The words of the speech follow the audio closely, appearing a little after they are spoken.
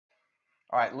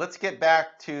All right, let's get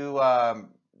back to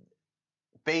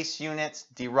base units,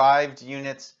 derived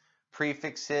units,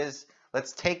 prefixes.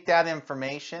 Let's take that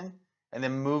information and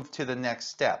then move to the next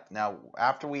step. Now,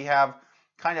 after we have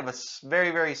kind of a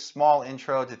very, very small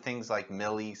intro to things like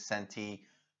milli, centi,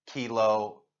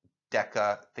 kilo,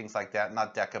 deca, things like that.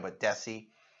 Not deca, but deci.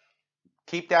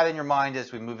 Keep that in your mind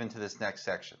as we move into this next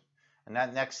section. And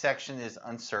that next section is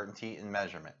uncertainty in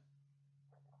measurement.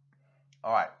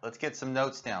 All right, let's get some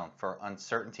notes down for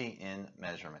uncertainty in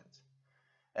measurement.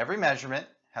 Every measurement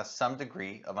has some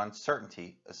degree of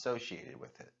uncertainty associated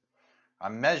with it.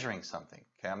 I'm measuring something,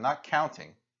 okay? I'm not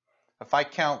counting. If I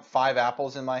count 5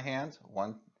 apples in my hand,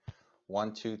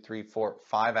 1, 2, 3, 4,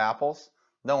 5 apples,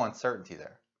 no uncertainty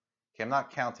there. Okay, I'm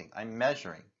not counting, I'm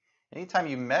measuring. Anytime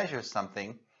you measure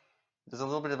something, there's a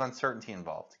little bit of uncertainty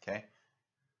involved, okay?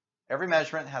 Every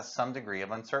measurement has some degree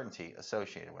of uncertainty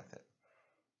associated with it.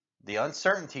 The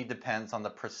uncertainty depends on the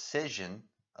precision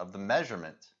of the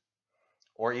measurement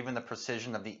or even the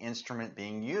precision of the instrument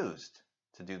being used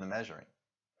to do the measuring.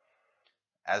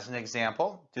 As an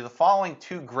example, do the following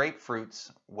 2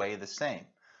 grapefruits weigh the same?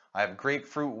 I have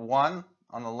grapefruit 1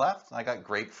 on the left, and I got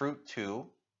grapefruit 2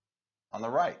 on the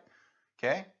right.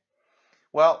 Okay?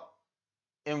 Well,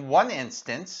 in one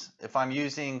instance, if I'm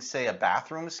using, say, a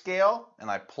bathroom scale, and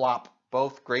I plop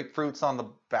both grapefruits on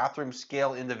the bathroom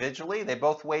scale individually, they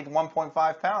both weighed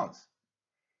 1.5 pounds.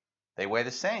 They weigh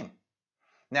the same.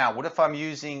 Now, what if I'm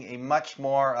using a much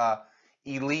more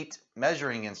elite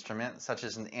measuring instrument, such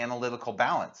as an analytical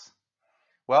balance?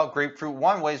 Well, grapefruit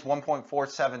 1 weighs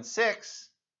 1.476,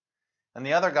 and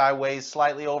the other guy weighs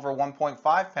slightly over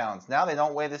 1.5 pounds. Now they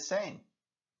don't weigh the same.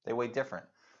 They weigh different.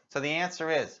 So the answer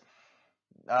is,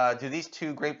 do these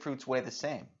 2 grapefruits weigh the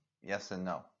same? Yes and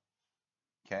no.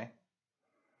 Okay?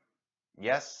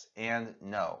 Yes and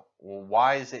no. Well,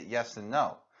 why is it yes and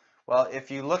no? Well, if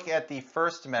you look at the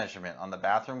first measurement on the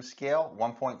bathroom scale,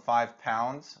 1.5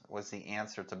 pounds was the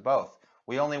answer to both.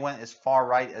 We only went as far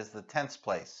right as the 10th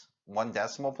place, 1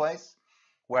 decimal place,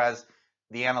 whereas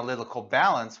the analytical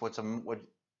balance,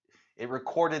 it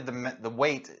recorded the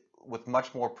weight with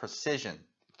much more precision,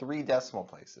 3 decimal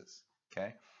places.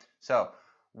 Okay, so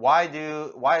why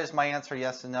is my answer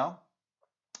yes and no?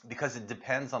 Because it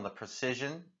depends on the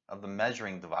precision of the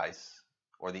measuring device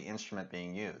or the instrument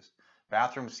being used.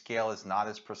 Bathroom scale is not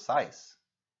as precise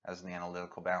as an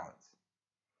analytical balance.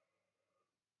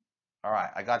 All right,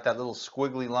 I got that little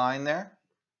squiggly line there,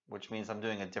 which means I'm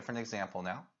doing a different example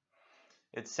now.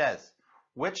 It says,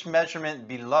 which measurement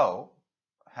below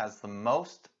has the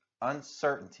most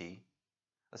uncertainty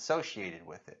associated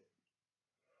with it?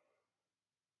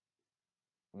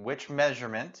 Which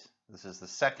measurement, this is the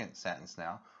second sentence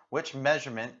now, which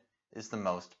measurement is the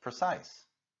most precise?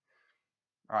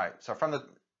 All right, so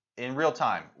in real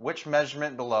time, which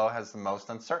measurement below has the most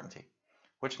uncertainty?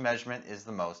 Which measurement is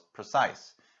the most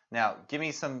precise? Now, give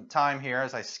me some time here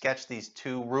as I sketch these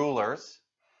 2 rulers.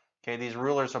 Okay, these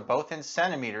rulers are both in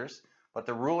centimeters, but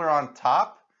the ruler on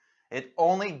top, it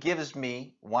only gives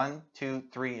me 1, 2,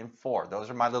 3, and 4. Those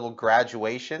are my little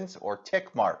graduations or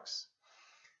tick marks.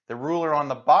 The ruler on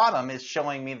the bottom is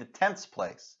showing me the 10th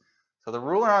place. So the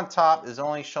ruler on top is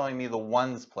only showing me the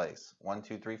 1's place, 1,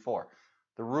 2, 3, 4.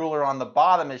 The ruler on the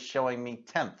bottom is showing me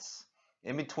tenths.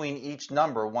 In between each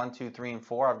number, 1, 2, 3, and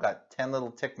 4, I've got 10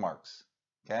 little tick marks.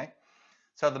 Okay?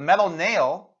 So the metal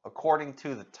nail, according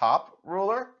to the top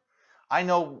ruler, I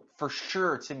know for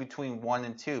sure it's in between 1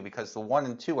 and 2 because the 1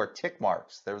 and 2 are tick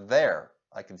marks. They're there.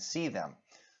 I can see them.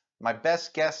 My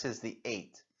best guess is the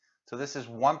 8. So this is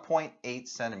 1.8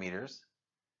 centimeters.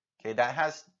 Okay, that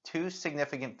has 2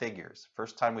 significant figures.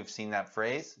 First time we've seen that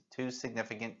phrase, 2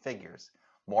 significant figures.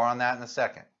 More on that in a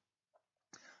second.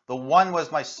 The 1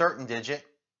 was my certain digit.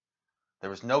 There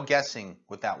was no guessing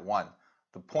with that 1.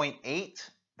 The 0.8,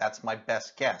 that's my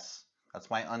best guess.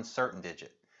 That's my uncertain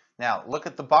digit. Now, look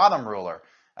at the bottom ruler.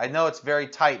 I know it's very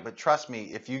tight, but trust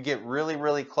me, if you get really,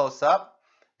 really close up,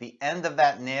 the end of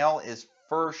that nail is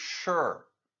for sure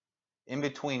in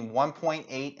between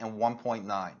 1.8 and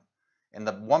 1.9. And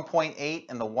the 1.8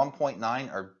 and the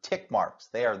 1.9 are tick marks.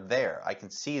 They are there. I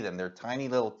can see them. They're tiny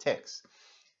little ticks.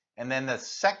 And then the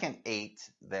second 8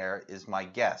 there is my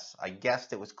guess. I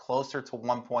guessed it was closer to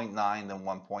 1.9 than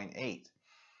 1.8.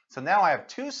 So now I have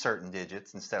 2 certain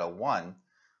digits instead of 1,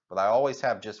 but I always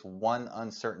have just 1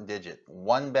 uncertain digit,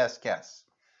 1 best guess.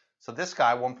 So this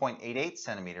guy, 1.88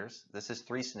 centimeters, this is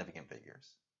 3 significant figures.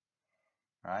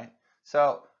 All right?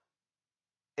 So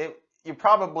you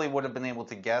probably would have been able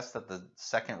to guess that the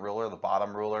second ruler, the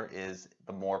bottom ruler, is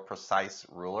the more precise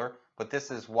ruler, but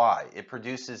this is why. It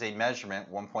produces a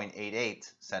measurement,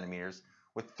 1.88 centimeters,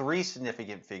 with 3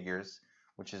 significant figures,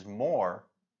 which is more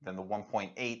than the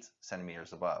 1.8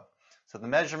 centimeters above. So the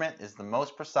measurement is the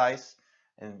most precise,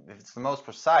 and if it's the most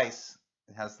precise,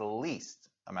 it has the least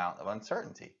amount of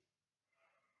uncertainty.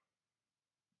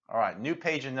 All right, new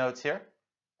page of notes here.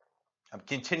 I'm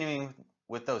continuing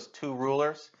with those two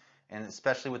rulers, and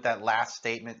especially with that last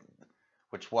statement,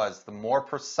 which was the more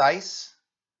precise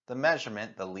the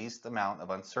measurement, the least amount of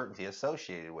uncertainty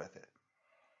associated with it.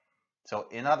 So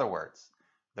in other words,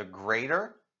 the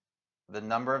greater the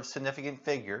number of significant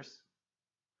figures,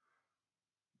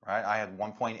 right? I had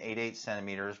 1.88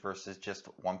 centimeters versus just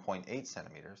 1.8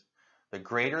 centimeters. The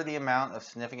greater the amount of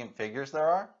significant figures there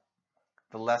are,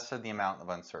 the lesser the amount of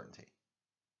uncertainty.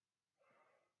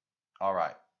 All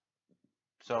right.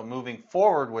 So moving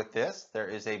forward with this, there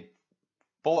is a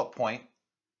bullet point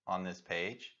on this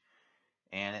page,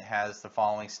 and it has the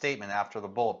following statement after the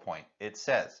bullet point. It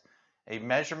says, a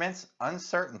measurement's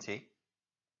uncertainty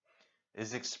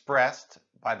is expressed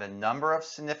by the number of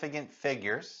significant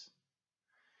figures,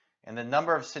 and the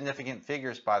number of significant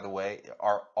figures, by the way,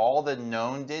 are all the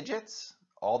known digits,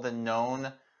 all the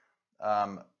known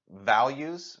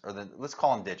values, or let's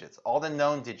call them digits, all the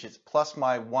known digits plus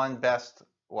my one best,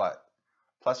 what?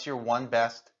 Plus your one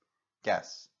best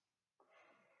guess.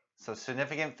 So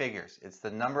significant figures, it's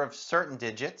the number of certain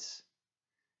digits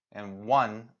and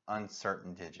one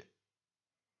uncertain digit.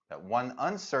 That one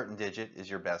uncertain digit is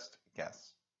your best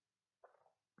guess.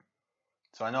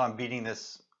 So I know I'm beating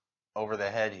this over the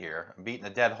head here. I'm beating a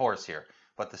dead horse here.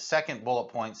 But the second bullet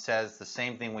point says the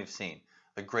same thing we've seen.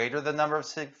 The greater the number of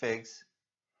sig figs,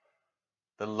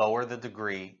 the lower the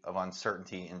degree of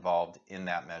uncertainty involved in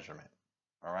that measurement.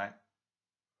 All right?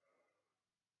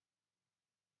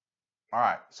 All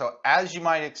right, so as you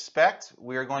might expect,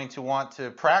 we are going to want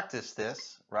to practice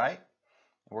this, right?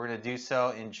 We're going to do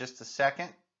so in just a second.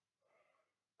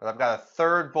 But I've got a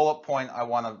third bullet point I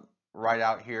want to write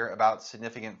out here about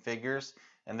significant figures,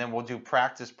 and then we'll do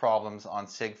practice problems on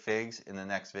sig figs in the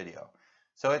next video.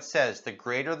 So it says, the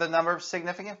greater the number of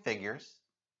significant figures,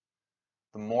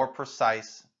 the more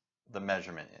precise the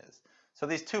measurement is. So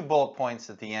these two bullet points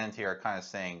at the end here are kind of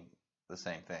saying the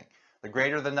same thing. The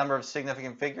greater the number of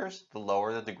significant figures, the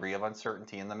lower the degree of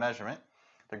uncertainty in the measurement.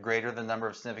 The greater the number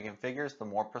of significant figures, the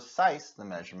more precise the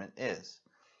measurement is.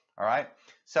 All right,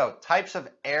 so types of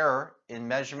error in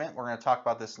measurement, we're going to talk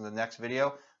about this in the next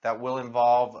video. That will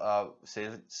involve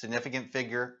significant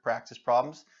figure practice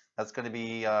problems. That's going to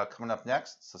be coming up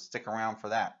next, so stick around for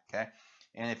that, okay?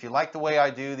 And if you like the way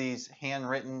I do these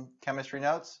handwritten chemistry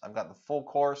notes, I've got the full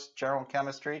course general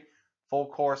chemistry, full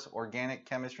course organic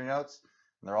chemistry notes,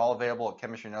 and they're all available at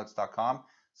chemistrynotes.com.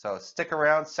 So stick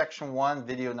around, section 1,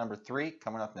 video number 3,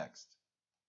 coming up next.